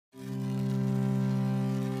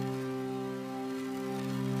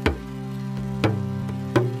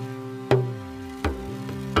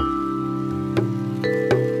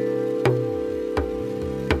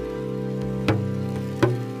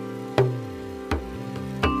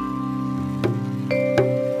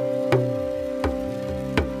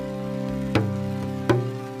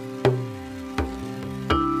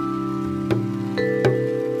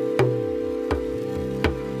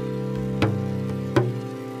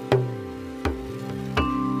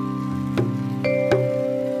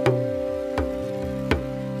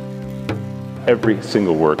every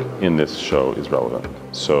single work in this show is relevant.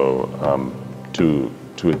 So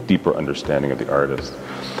to a deeper understanding of the artist.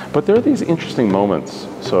 But there are these interesting moments.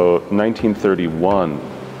 So 1931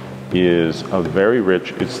 is a very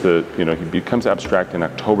rich, he becomes abstract in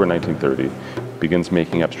October 1930, begins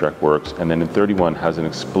making abstract works, and then in 31 has an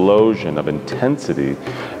explosion of intensity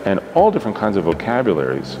and all different kinds of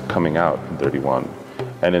vocabularies coming out in 31.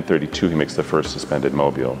 And in 32 he makes the first suspended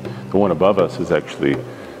mobile. The one above us is actually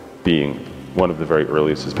being one of the very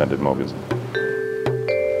earliest suspended mobiles.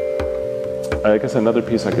 I guess another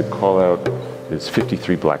piece I could call out is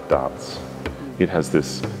 53 Black Dots. It has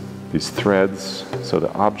these threads, so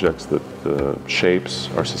the objects, the shapes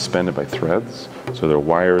are suspended by threads. So there are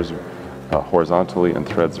wires horizontally and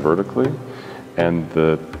threads vertically, and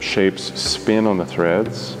the shapes spin on the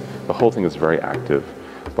threads. The whole thing is very active,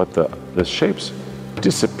 but the shapes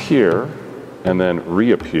disappear and then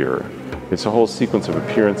reappear. It's a whole sequence of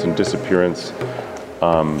appearance and disappearance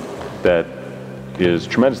that is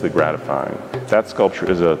tremendously gratifying. That sculpture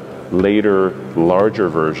is a later, larger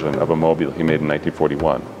version of a mobile he made in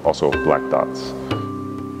 1941, also Black Dots.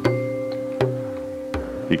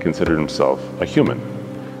 He considered himself a human,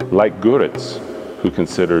 like Guritz, who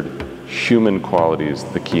considered human qualities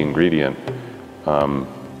the key ingredient,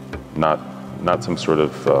 not some sort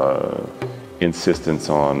of insistence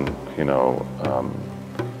on,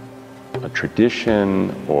 a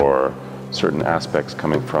tradition or certain aspects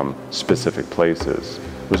coming from specific places.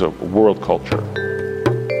 It was a world culture.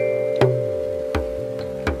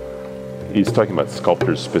 He's talking about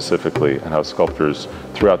sculptors specifically and how sculptors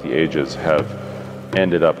throughout the ages have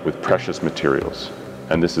ended up with precious materials.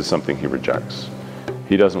 And this is something he rejects.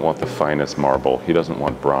 He doesn't want the finest marble. He doesn't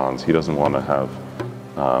want bronze. He doesn't want to have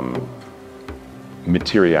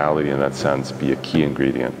materiality in that sense be a key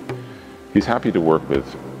ingredient. He's happy to work with,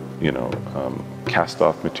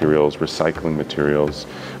 cast-off materials, recycling materials.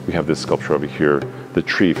 We have this sculpture over here, the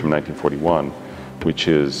tree from 1941, which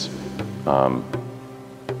is a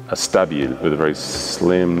stabile with a very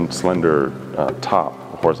slim, slender top,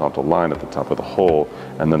 a horizontal line at the top with a hole,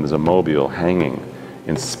 and then there's a mobile hanging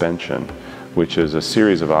in suspension, which is a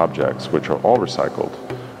series of objects which are all recycled.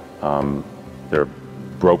 They're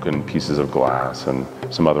broken pieces of glass and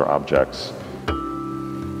some other objects.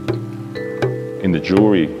 In the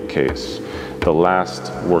jewelry case, the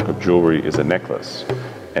last work of jewelry is a necklace,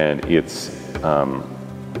 and it's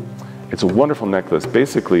a wonderful necklace.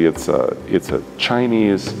 Basically, it's a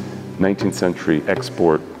Chinese 19th century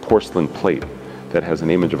export porcelain plate that has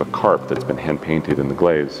an image of a carp that's been hand painted in the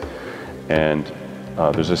glaze. And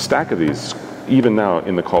there's a stack of these even now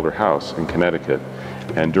in the Calder house in Connecticut.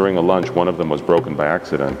 And during a lunch, one of them was broken by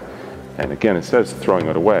accident. And again, instead of throwing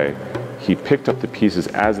it away, he picked up the pieces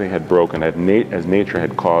as they had broken, as nature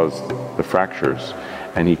had caused the fractures,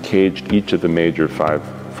 and he caged each of the major 5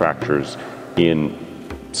 fractures in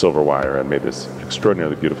silver wire and made this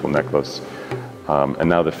extraordinarily beautiful necklace. And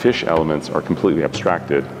now the fish elements are completely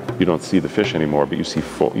abstracted. You don't see the fish anymore, but you see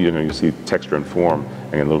you see texture and form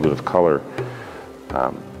and a little bit of color.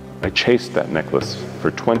 I chased that necklace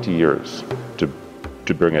for 20 years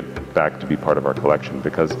to bring it back to be part of our collection,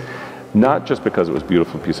 because not just because it was a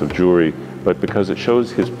beautiful piece of jewelry, but because it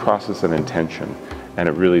shows his process and intention, and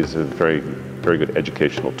it really is a very, very good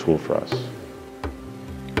educational tool for us.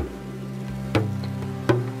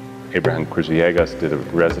 Abraham Krzyziegas did a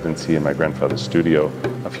residency in my grandfather's studio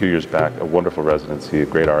a few years back, a wonderful residency, a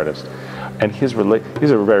great artist. And he's a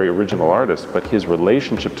very original artist, but his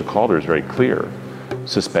relationship to Calder is very clear.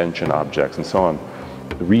 Suspension objects and so on.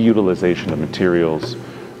 The reutilization of materials.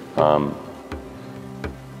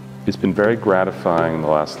 It's been very gratifying in the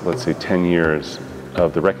last, let's say, 10 years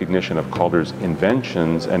of the recognition of Calder's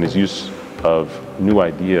inventions and his use of new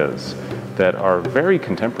ideas that are very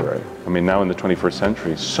contemporary. I mean, now in the 21st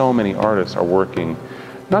century, so many artists are working,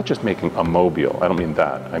 not just making a mobile, I don't mean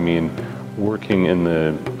that, I mean working in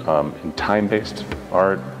in time-based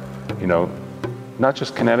art, not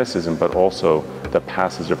just kineticism, but also the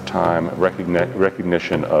passage of time,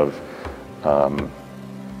 recognition of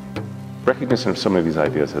some of these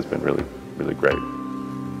ideas has been really, really great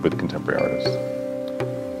with contemporary artists.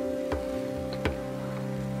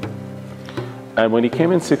 And when he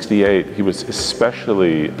came in '68, he was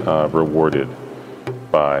especially rewarded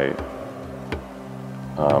by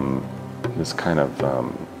this kind of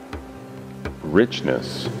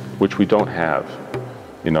richness, which we don't have.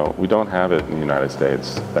 We don't have it in the United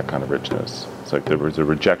States, that kind of richness. It's like there was a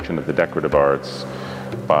rejection of the decorative arts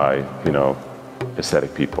by,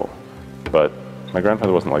 aesthetic people. But my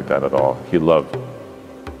grandfather wasn't like that at all. He loved,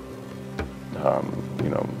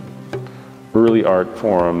 early art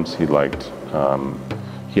forms. He liked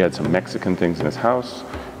He had some Mexican things in his house.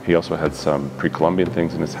 He also had some pre-Columbian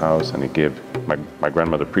things in his house, and he gave my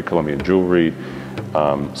grandmother pre-Columbian jewelry,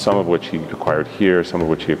 some of which he acquired here, some of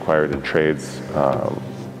which he acquired in trades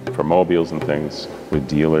for mobiles and things with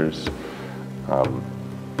dealers.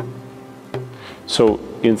 So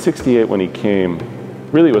in '68 when he came,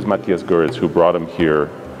 really it was Matthias Goeritz who brought him here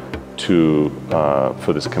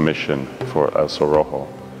for this commission for El Sol Rojo.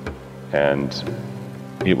 And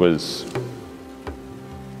it was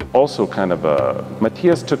also kind of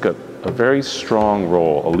Matthias took a very strong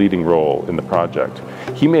role, a leading role in the project.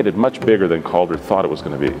 He made it much bigger than Calder thought it was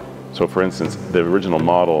going to be. So for instance, the original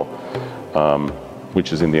model,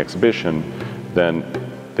 which is in the exhibition, then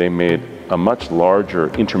they made a much larger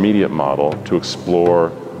intermediate model to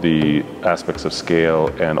explore the aspects of scale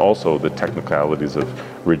and also the technicalities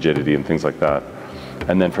of rigidity and things like that.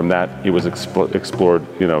 And then from that, it was explored,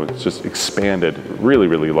 it's just expanded really,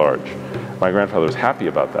 really large. My grandfather was happy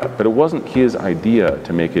about that, but it wasn't his idea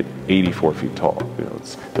to make it 84 feet tall.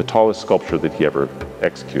 It's the tallest sculpture that he ever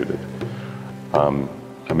executed.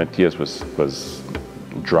 Matthias was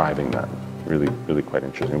driving that. Really, really quite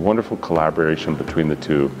interesting. Wonderful collaboration between the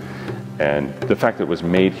two. And the fact that it was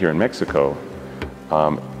made here in Mexico,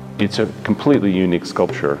 it's a completely unique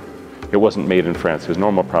sculpture. It wasn't made in France. His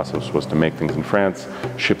normal process was to make things in France,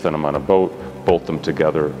 ship them on a boat, bolt them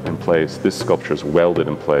together in place. This sculpture is welded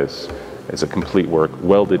in place. It's a complete work,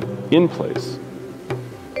 welded in place.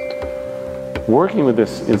 Working with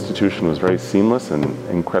this institution was very seamless and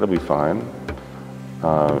incredibly fine.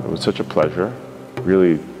 It was such a pleasure.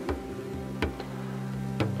 Really,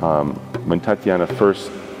 when Tatiana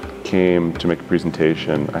first came to make a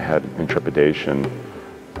presentation, I had intrepidation.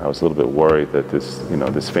 I was a little bit worried that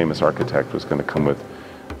this famous architect was going to come with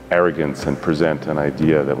arrogance and present an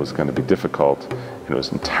idea that was going to be difficult. And it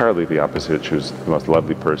was entirely the opposite. She was the most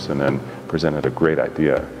lovely person and presented a great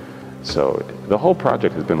idea. So the whole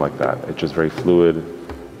project has been like that. It's just very fluid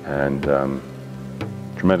and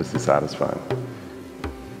tremendously satisfying.